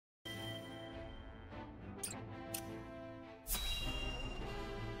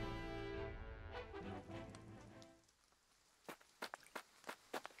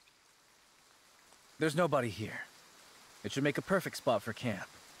There's nobody here. It should make a perfect spot for camp.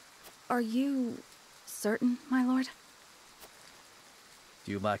 Are you certain, my lord?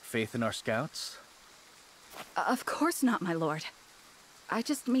 Do you lack faith in our scouts? Of course not, my lord. I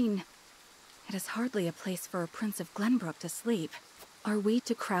just mean, it is hardly a place for a Prince of Glenbrook to sleep. Are we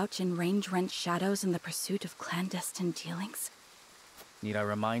to crouch in range-rent shadows in the pursuit of clandestine dealings? Need I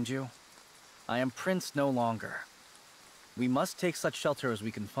remind you? I am Prince no longer. We must take such shelter as we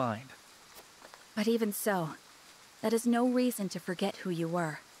can find. But even so, that is no reason to forget who you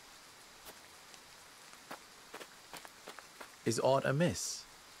were. Is aught amiss?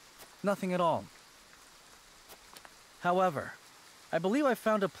 Nothing at all. However, I believe I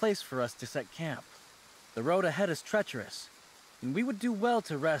found a place for us to set camp. The road ahead is treacherous, and we would do well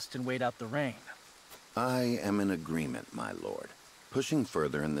to rest and wait out the rain. I am in agreement, my lord. Pushing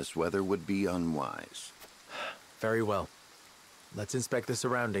further in this weather would be unwise. Very well. Let's inspect the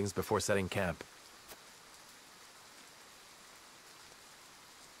surroundings before setting camp.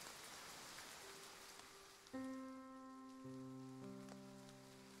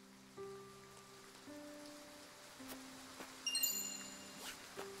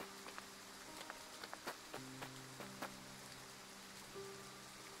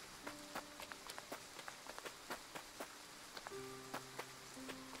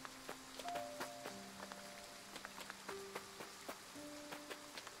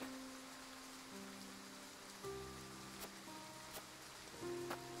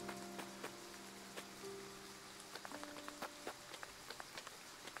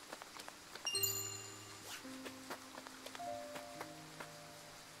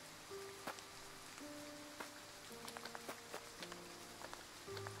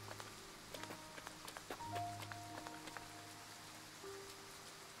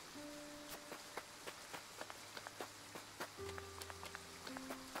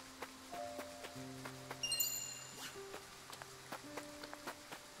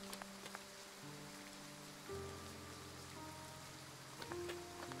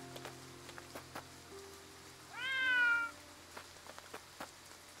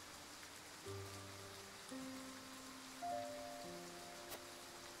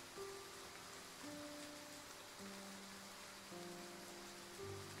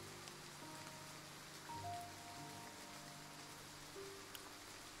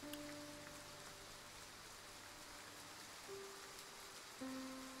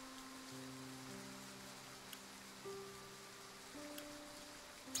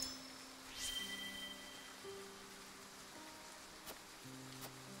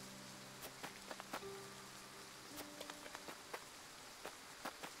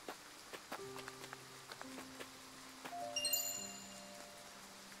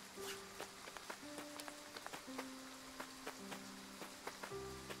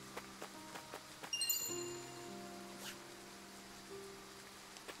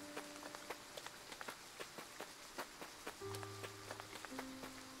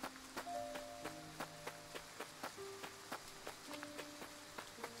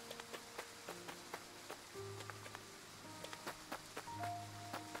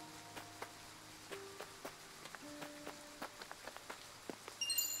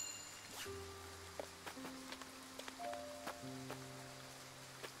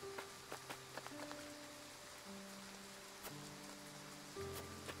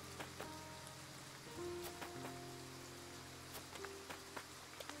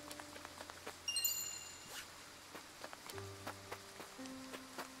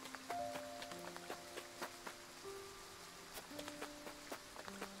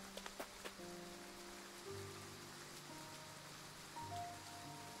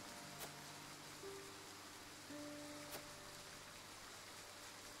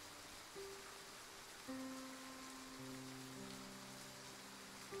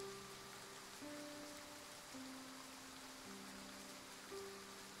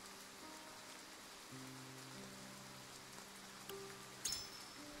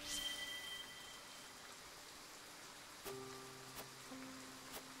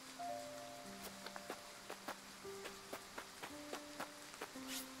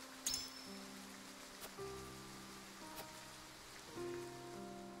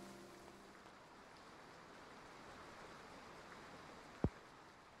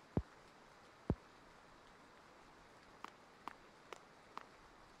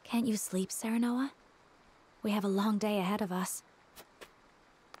 Can't you sleep, Serenoa? We have a long day ahead of us.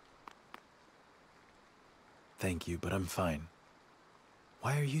 Thank you, but I'm fine.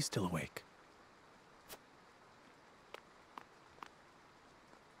 Why are you still awake?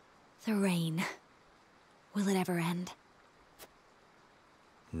 The rain. Will it ever end?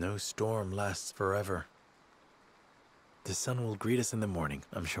 No storm lasts forever. The sun will greet us in the morning,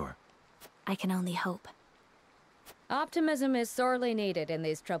 I'm sure. I can only hope. Optimism is sorely needed in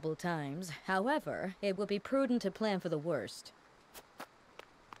these troubled times. However, it will be prudent to plan for the worst.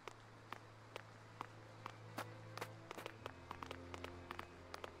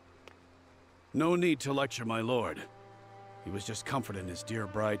 No need to lecture my lord. He was just comforting his dear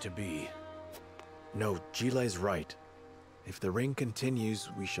bride-to-be. No, Gilai's right. If the ring continues,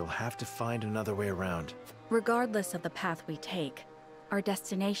 we shall have to find another way around. Regardless of the path we take, our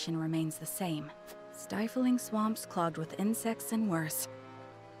destination remains the same. Stifling swamps clogged with insects and worse.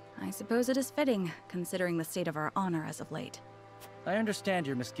 I suppose it is fitting, considering the state of our honor as of late. I understand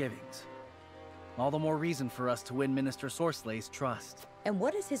your misgivings. All the more reason for us to win Minister Sorslay's trust. And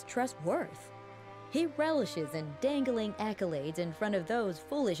what is his trust worth? He relishes in dangling accolades in front of those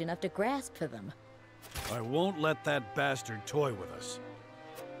foolish enough to grasp for them. I won't let that bastard toy with us.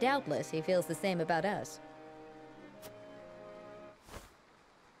 Doubtless he feels the same about us.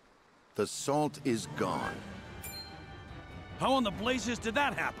 The salt is gone. How in the blazes did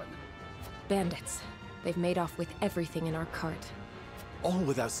that happen? Bandits. They've made off with everything in our cart. All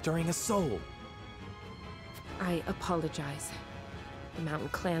without stirring a soul. I apologize. The mountain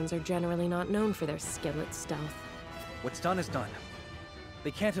clans are generally not known for their skill at stealth. What's done is done.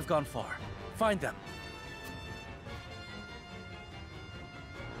 They can't have gone far. Find them.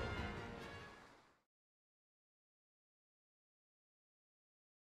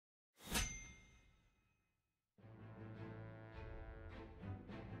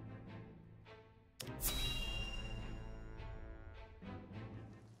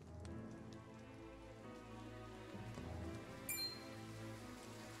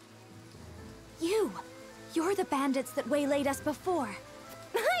 You're the bandits that waylaid us before.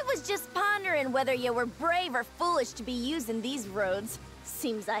 I was just pondering whether you were brave or foolish to be using these roads.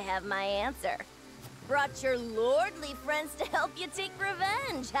 Seems I have my answer. Brought your lordly friends to help you take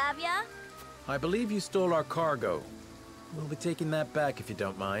revenge, have ya? I believe you stole our cargo. We'll be taking that back if you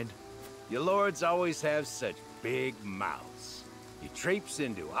don't mind. You lords always have such big mouths. You traipse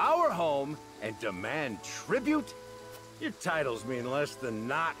into our home and demand tribute? Your titles mean less than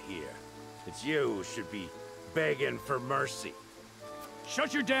naught here. It's you who should be begging for mercy.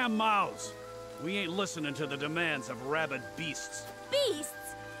 Shut your damn mouths! We ain't listening to the demands of rabid beasts.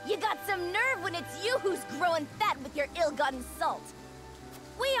 Beasts? You got some nerve when it's you who's growing fat with your ill-gotten salt.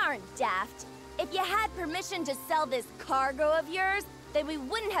 We aren't daft. If you had permission to sell this cargo of yours, then we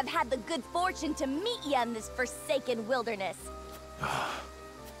wouldn't have had the good fortune to meet you in this forsaken wilderness.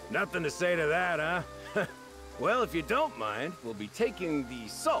 Nothing to say to that, huh? Well, if you don't mind, we'll be taking the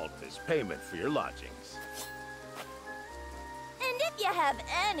salt as payment for your lodgings. And if you have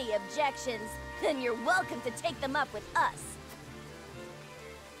any objections, then you're welcome to take them up with us.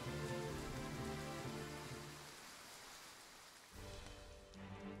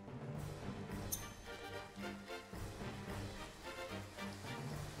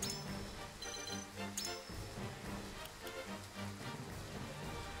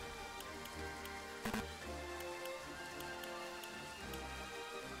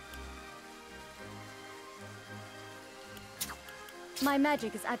 My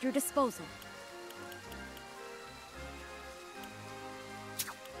magic is at your disposal.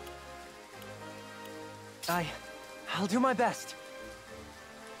 I'll do my best.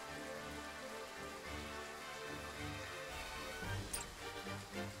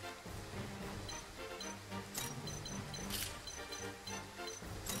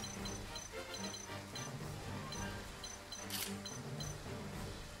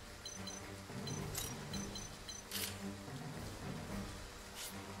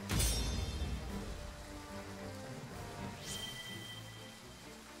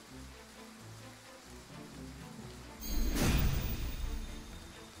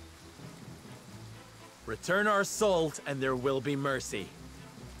 Return our salt, and there will be mercy.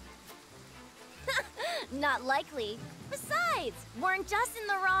 Not likely. Besides, weren't us in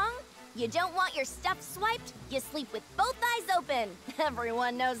the wrong? You don't want your stuff swiped, you sleep with both eyes open.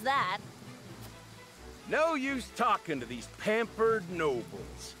 Everyone knows that. No use talking to these pampered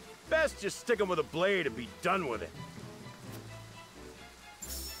nobles. Best just stick them with a blade and be done with it.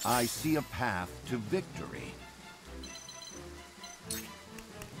 I see a path to victory.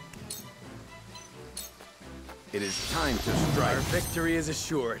 It is time to strike. Our victory is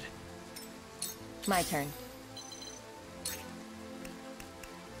assured. My turn.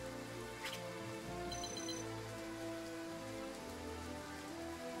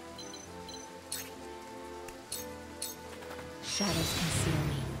 Shadows conceal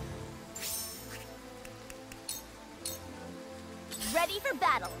me. Ready for for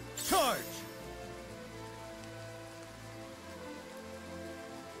battle! Charge!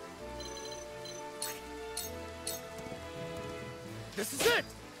 This is it!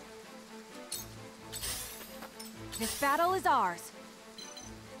 This battle is ours.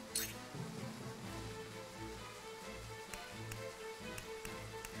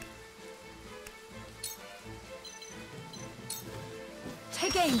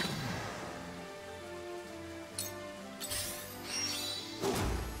 Take aim!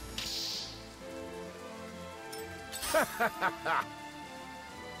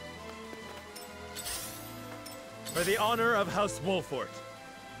 For the honor of House Wolfort.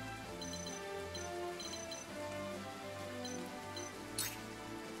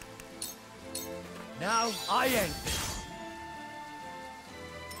 Now I end this.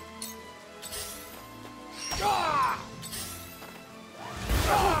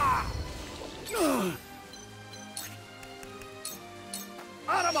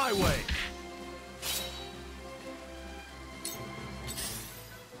 Out of my way!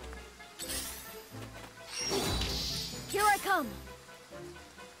 Here I come!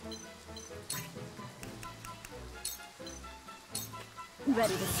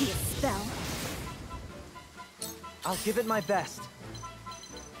 Ready to see a spell? I'll give it my best.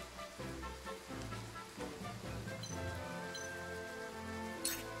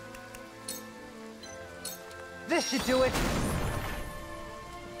 This should do it.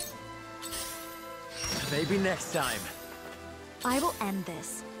 Maybe next time. I will end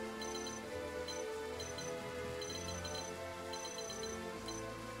this.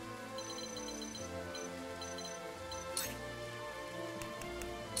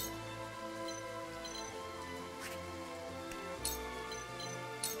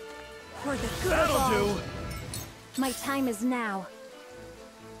 For the good of all. That'll do! My time is now.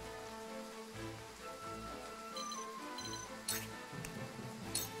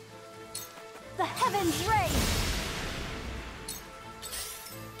 The heavens rage!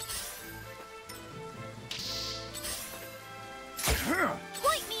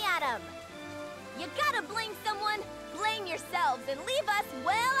 Point me at him! You gotta blame someone, blame yourselves, and leave us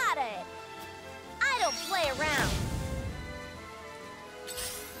well at it! I don't play around!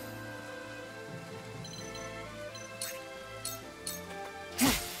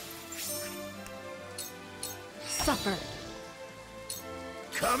 Suffer.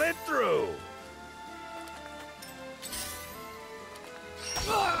 Coming through!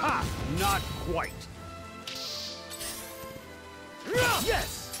 Ha! Not quite.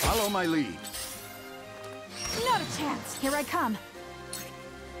 Yes! Follow my lead. Not a chance. Here I come.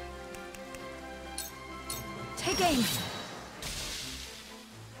 Take aim.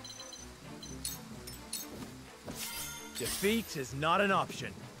 Defeat is not an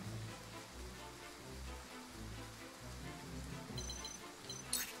option.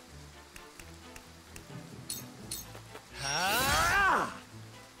 Ah!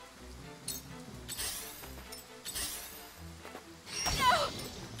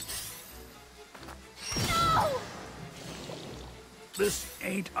 No! This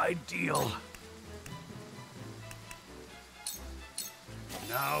ain't ideal.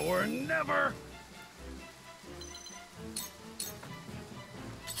 Now or never.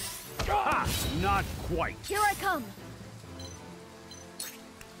 Ha! Not quite. Here I come!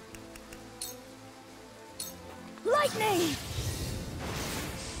 Lightning!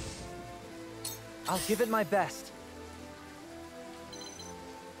 I'll give it my best.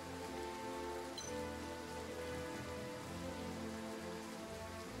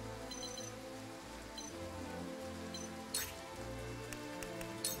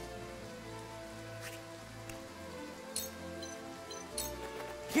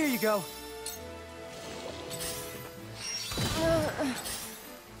 Here you go.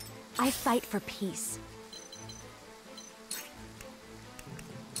 I fight for peace.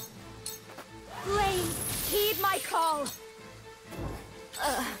 Flames, heed my call!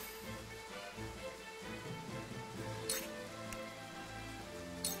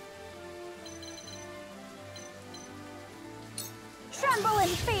 Tremble in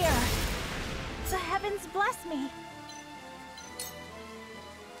fear! The heavens bless me.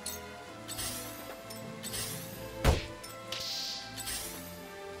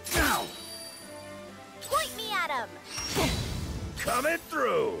 Now! Point me at him! Coming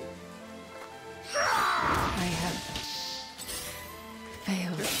through! I have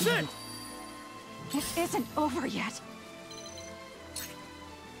failed. Sit! It isn't over yet.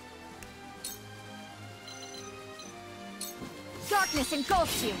 Darkness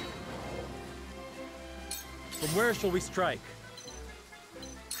engulfs you. From where shall we strike?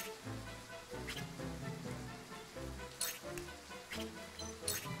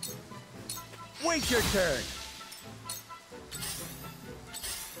 Wait your turn!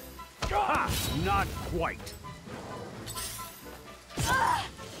 Ha! Not quite.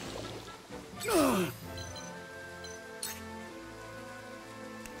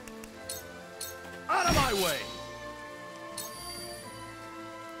 Out of my way!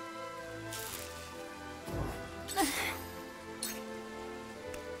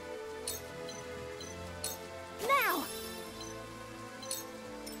 Now!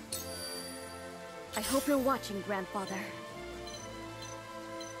 I hope you're watching, Grandfather.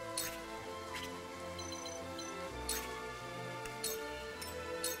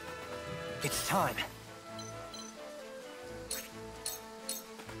 It's time.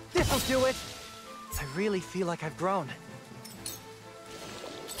 This'll do it! I really feel like I've grown.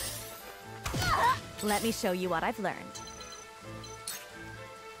 Let me show you what I've learned.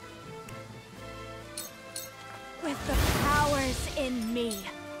 With the powers in me.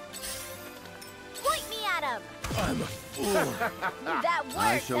 Point me at him! I'm a fool. That worked,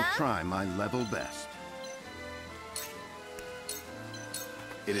 I shall huh? try my level best.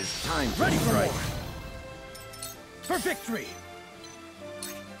 It is time to Ready for strike. more! For victory!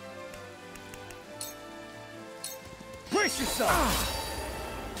 Brace yourself!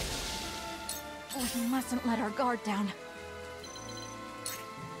 We mustn't let our guard down.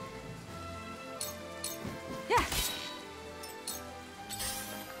 Yeah.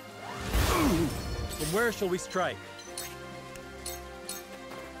 From where shall we strike?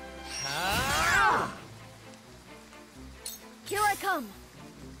 Here I come!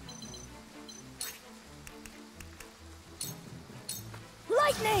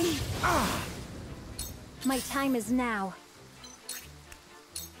 Lightning! My time is now.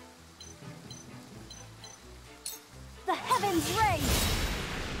 The heavens raise!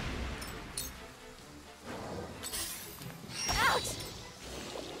 Out!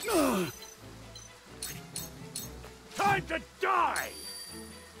 Time to die!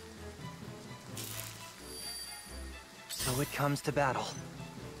 So it comes to battle.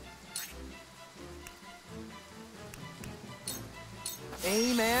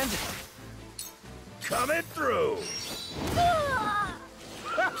 Aim and... Coming through!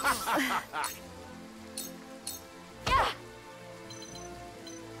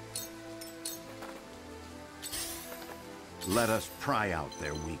 Let us pry out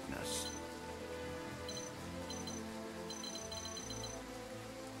their weakness.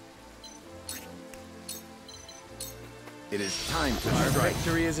 It is time to strike.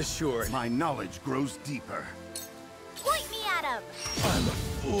 Victory is assured. My knowledge grows deeper. Point me at him! I'm a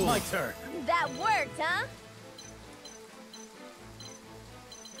fool. My turn. That worked, huh?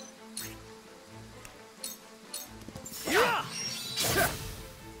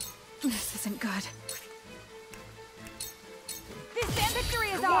 This isn't good. This damn victory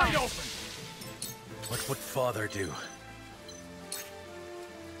is Wide ours! open! What would Father do?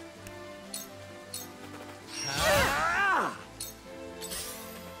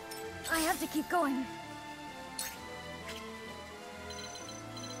 I have to keep going.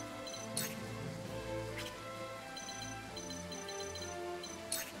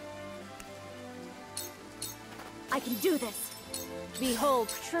 I can do this. Behold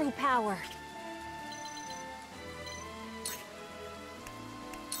true power.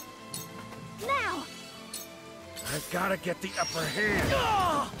 Now! I've gotta get the upper hand.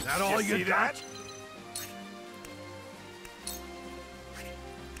 That all you see got? that?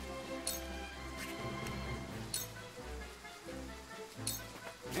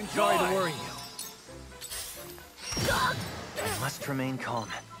 Sorry to worry you. I must remain calm.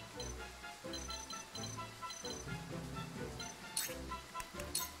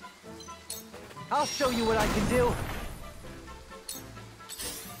 I'll show you what I can do.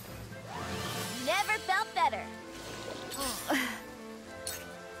 Never felt better.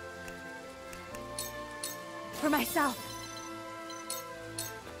 For myself.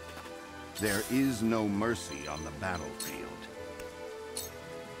 There is no mercy on the battlefield.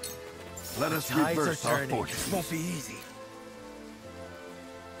 Let us Tides are reverse our turning. fortunes. Won't be easy.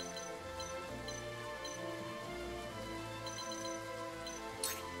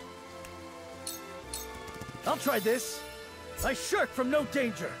 I'll try this. I shirk from no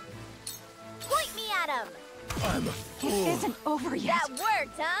danger. Point me at him. I'm a It fool. isn't over yet. That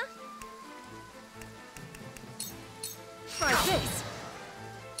worked, huh? Try this.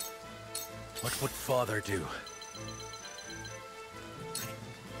 What would Father do?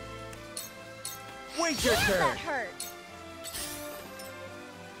 Wait your Damn, turn. that hurt.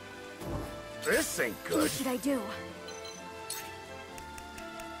 This ain't What good. should I do?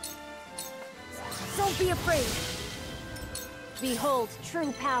 Don't be afraid. Behold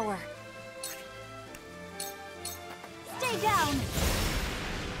true power. Stay down!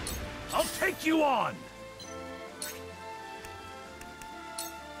 I'll take you on!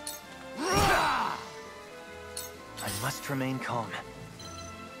 I must remain calm.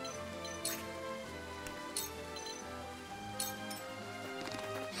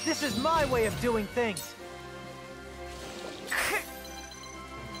 This is my way of doing things.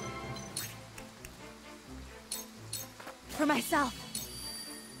 For myself.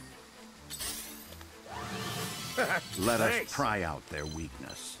 Let us pry out their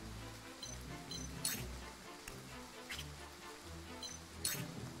weakness.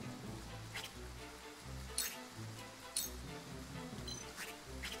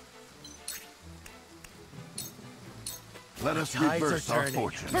 Let us reverse our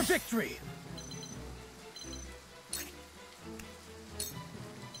fortune. For victory!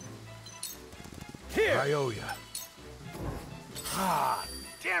 Here! I owe ya. Ah,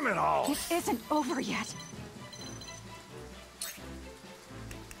 damn it all! It isn't over yet.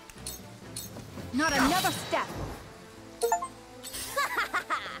 Not another step!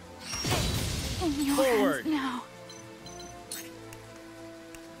 In your Forward. hands now.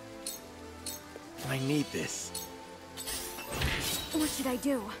 I need this. What should I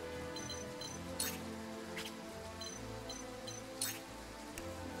do?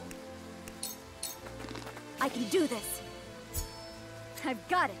 I can do this. I've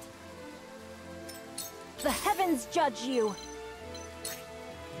got it. The heavens judge you.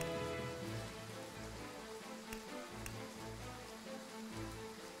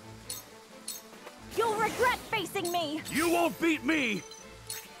 You'll regret facing me. You won't beat me!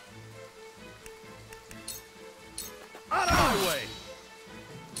 Out of my way!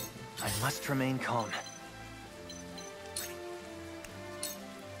 I must remain calm.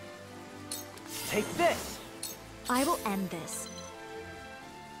 Take this! I will end this.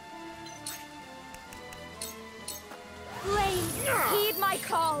 Flames, heed my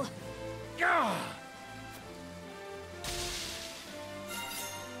call.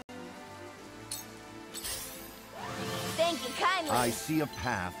 Thank you kindly. I see a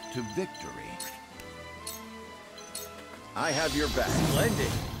path to victory. I have your back.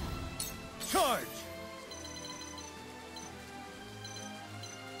 Splendid! Charge!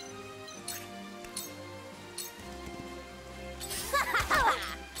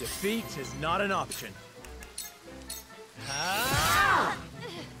 Defeat is not an option. Ah!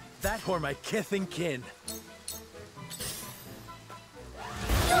 That for my kith and kin.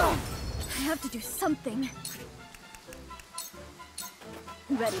 I have to do something.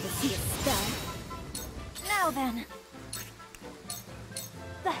 Ready to see a spell. Now then.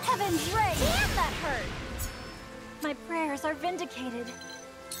 The heavens ring! Damn, that hurt! My prayers are vindicated.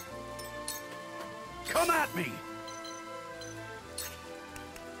 Come at me!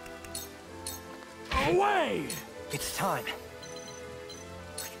 Away! It's time.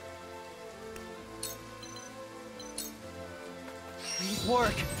 Please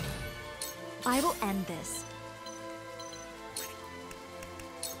work. I will end this.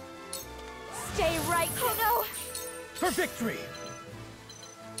 Stay right. Oh no! For victory!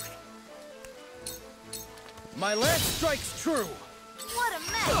 My lance strikes true! What a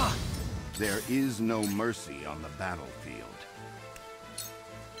mess! There is no mercy on the battlefield.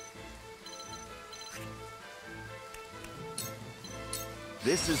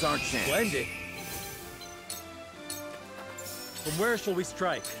 This is our chance. Splendid! From where shall we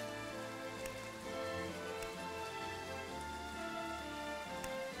strike?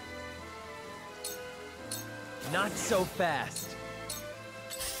 Not so fast.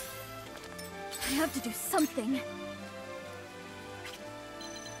 I have to do something.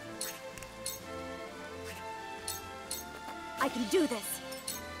 I can do this.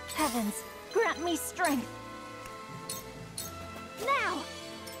 Heavens, grant me strength. Now!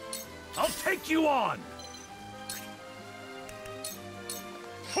 I'll take you on!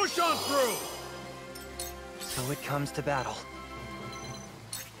 Push on through! So it comes to battle.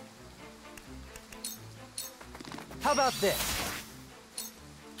 How about this?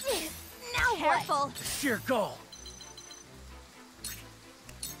 Now Careful! Sheer goal!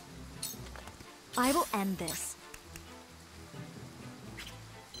 I will end this.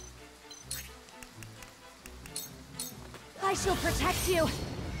 I shall protect you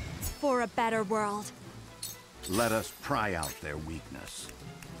for a better world. Let us pry out their weakness.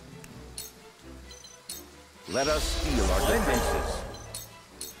 Let us steal our defenses.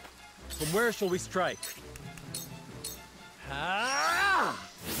 From where shall we strike? Ah!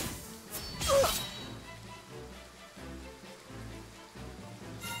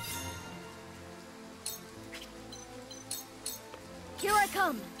 Here I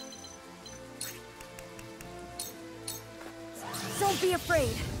come. Don't be afraid.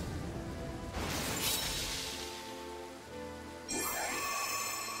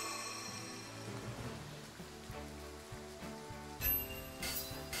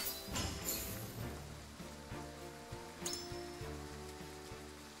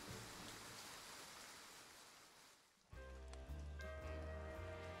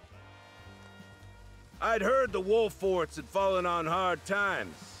 I'd heard the wolf forts had fallen on hard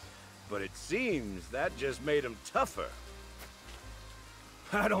times, but it seems that just made them tougher.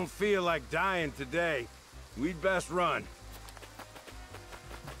 I don't feel like dying today. We'd best run.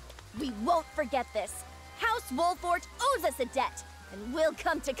 We won't forget this. House Wolfort owes us a debt, and we'll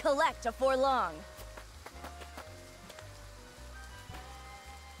come to collect afore long.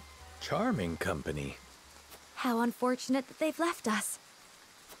 Charming company. How unfortunate that they've left us.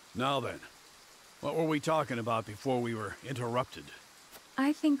 Now then, what were we talking about before we were interrupted?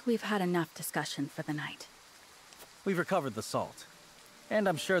 I think we've had enough discussion for the night. We've recovered the salt, and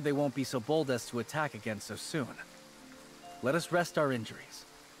I'm sure they won't be so bold as to attack again so soon. Let us rest our injuries.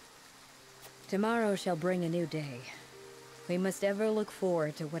 Tomorrow shall bring a new day. We must ever look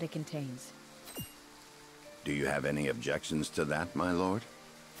forward to what it contains. Do you have any objections to that, my lord?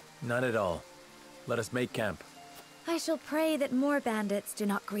 None at all. Let us make camp. I shall pray that more bandits do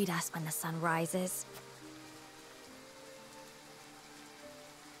not greet us when the sun rises.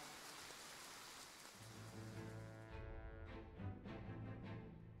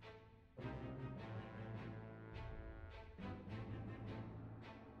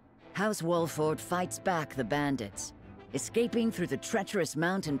 House Wolford fights back the bandits, escaping through the treacherous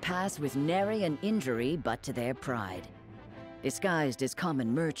mountain pass with nary an injury but to their pride. Disguised as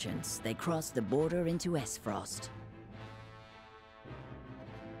common merchants, they cross the border into Esfrost.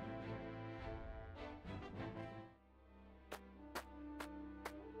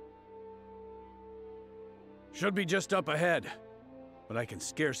 Should be just up ahead, but I can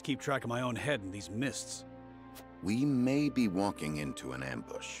scarce keep track of my own head in these mists. We may be walking into an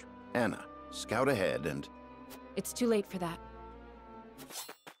ambush. Anna, scout ahead and... It's too late for that.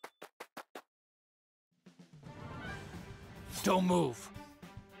 Don't move.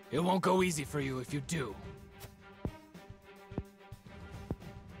 It won't go easy for you if you do.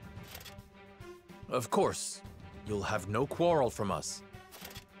 Of course. You'll have no quarrel from us.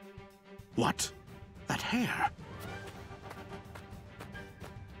 What? That hair?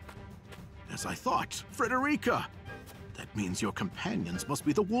 As I thought, Frederica! That means your companions must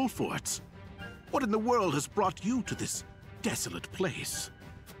be the Wolforts. What in the world has brought you to this desolate place?